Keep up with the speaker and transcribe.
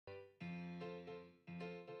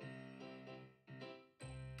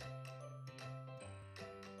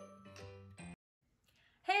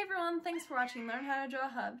Hey everyone, thanks for watching Learn How to Draw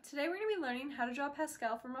Hub. Today we're going to be learning how to draw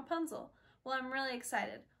Pascal from Rapunzel. Well, I'm really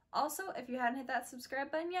excited. Also, if you hadn't hit that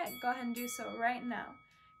subscribe button yet, go ahead and do so right now.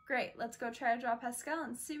 Great, let's go try to draw Pascal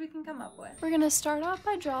and see what we can come up with. We're going to start off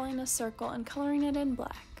by drawing a circle and coloring it in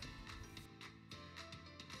black.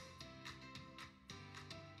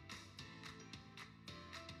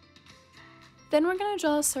 Then we're going to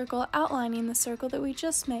draw a circle outlining the circle that we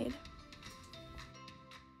just made.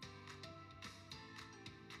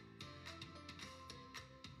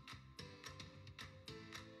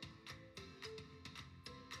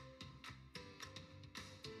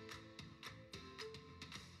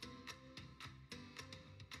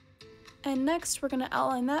 And next we're going to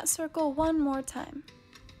outline that circle one more time.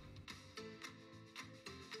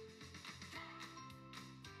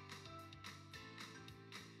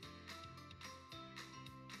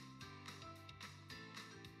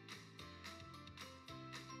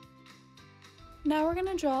 Now we're going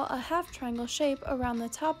to draw a half triangle shape around the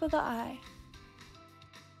top of the eye.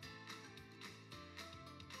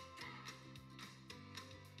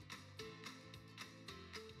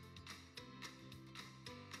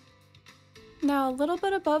 Now a little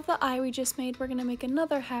bit above the eye we just made, we're going to make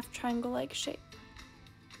another half triangle-like shape.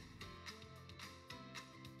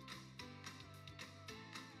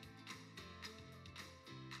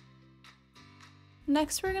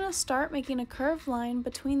 Next we're going to start making a curved line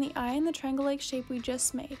between the eye and the triangle-like shape we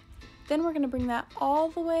just made. Then we're going to bring that all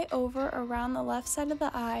the way over around the left side of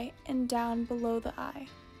the eye and down below the eye.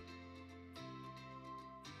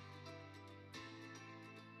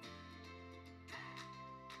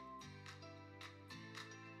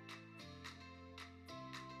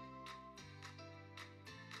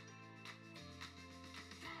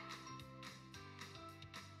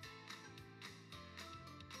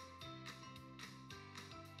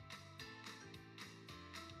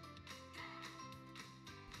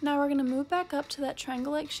 Now we're going to move back up to that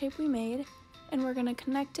triangle-like shape we made, and we're going to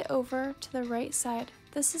connect it over to the right side.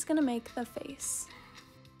 This is going to make the face.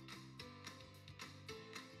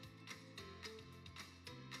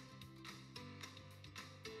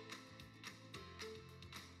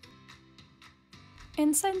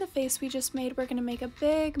 Inside the face we just made, we're going to make a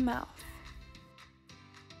big mouth.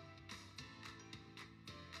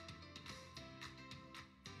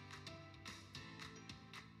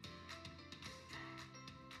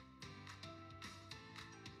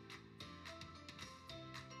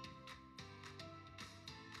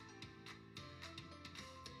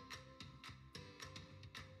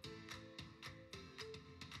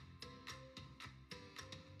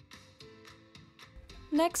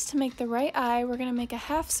 Next, to make the right eye, we're going to make a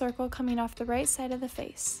half circle coming off the right side of the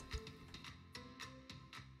face.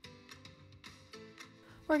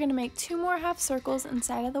 We're going to make two more half circles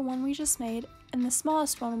inside of the one we just made, and the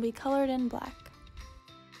smallest one will be colored in black.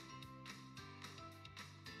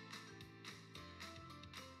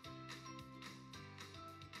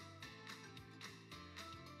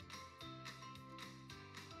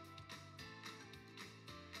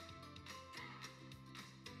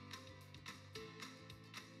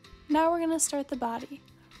 Now we're going to start the body.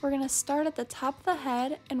 We're going to start at the top of the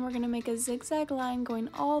head and we're going to make a zigzag line going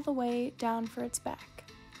all the way down for its back.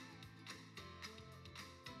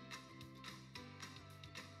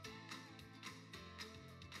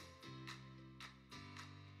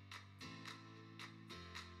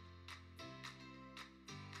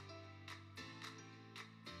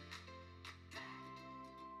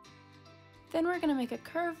 Then we're going to make a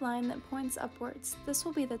curved line that points upwards. This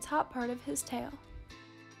will be the top part of his tail.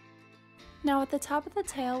 Now at the top of the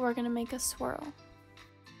tail, we're going to make a swirl.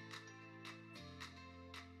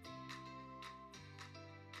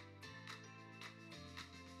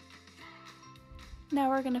 Now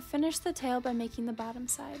we're going to finish the tail by making the bottom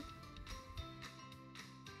side.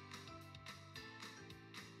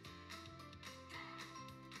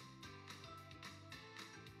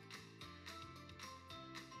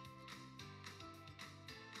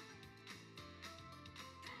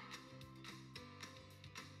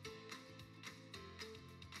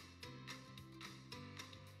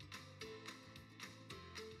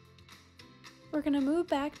 We're going to move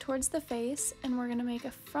back towards the face and we're going to make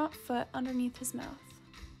a front foot underneath his mouth.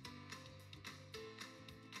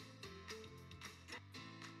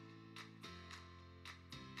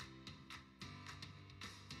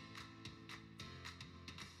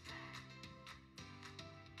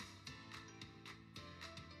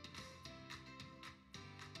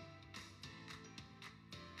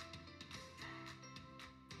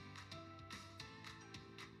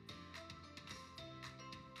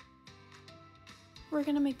 We're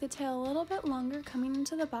going to make the tail a little bit longer coming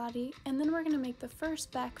into the body, and then we're going to make the first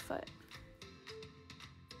back foot.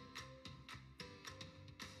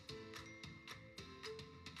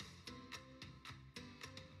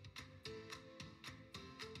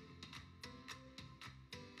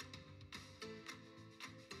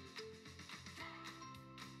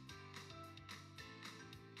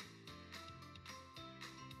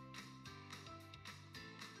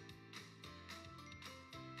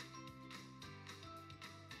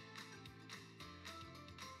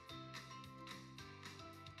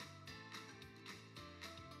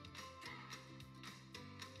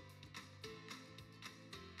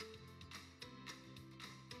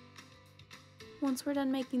 Once we're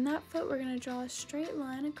done making that foot, we're going to draw a straight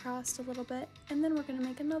line across a little bit, and then we're going to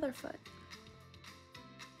make another foot.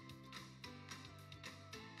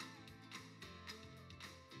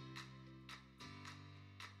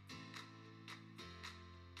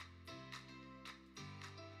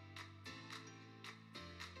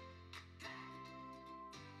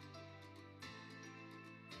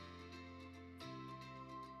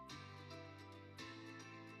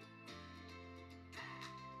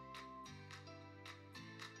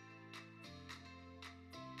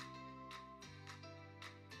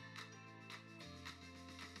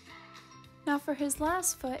 Now for his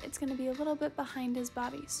last foot, it's going to be a little bit behind his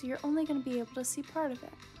body, so you're only going to be able to see part of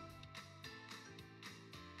it.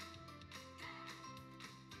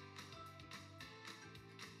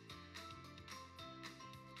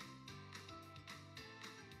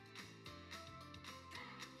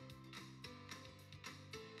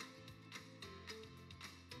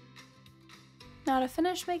 Now to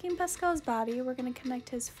finish making Pascal's body, we're going to connect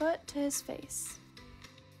his foot to his face.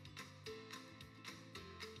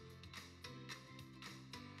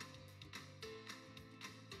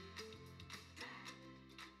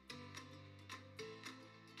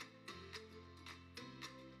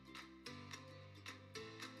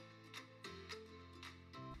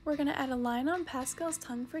 We're going to add a line on Pascal's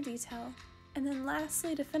tongue for detail, and then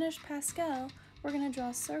lastly, to finish Pascal, we're going to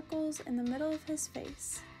draw circles in the middle of his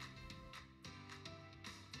face.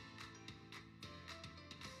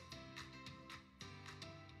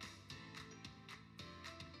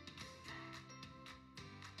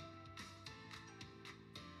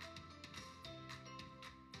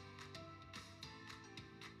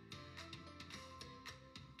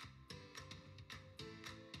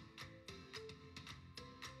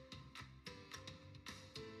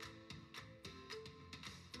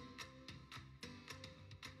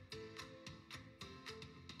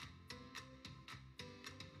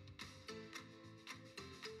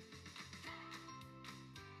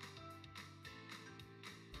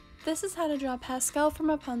 This is how to draw Pascal from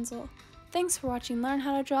Rapunzel. Thanks for watching Learn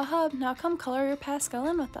How to Draw Hub. Now come color your Pascal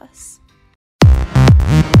in with us.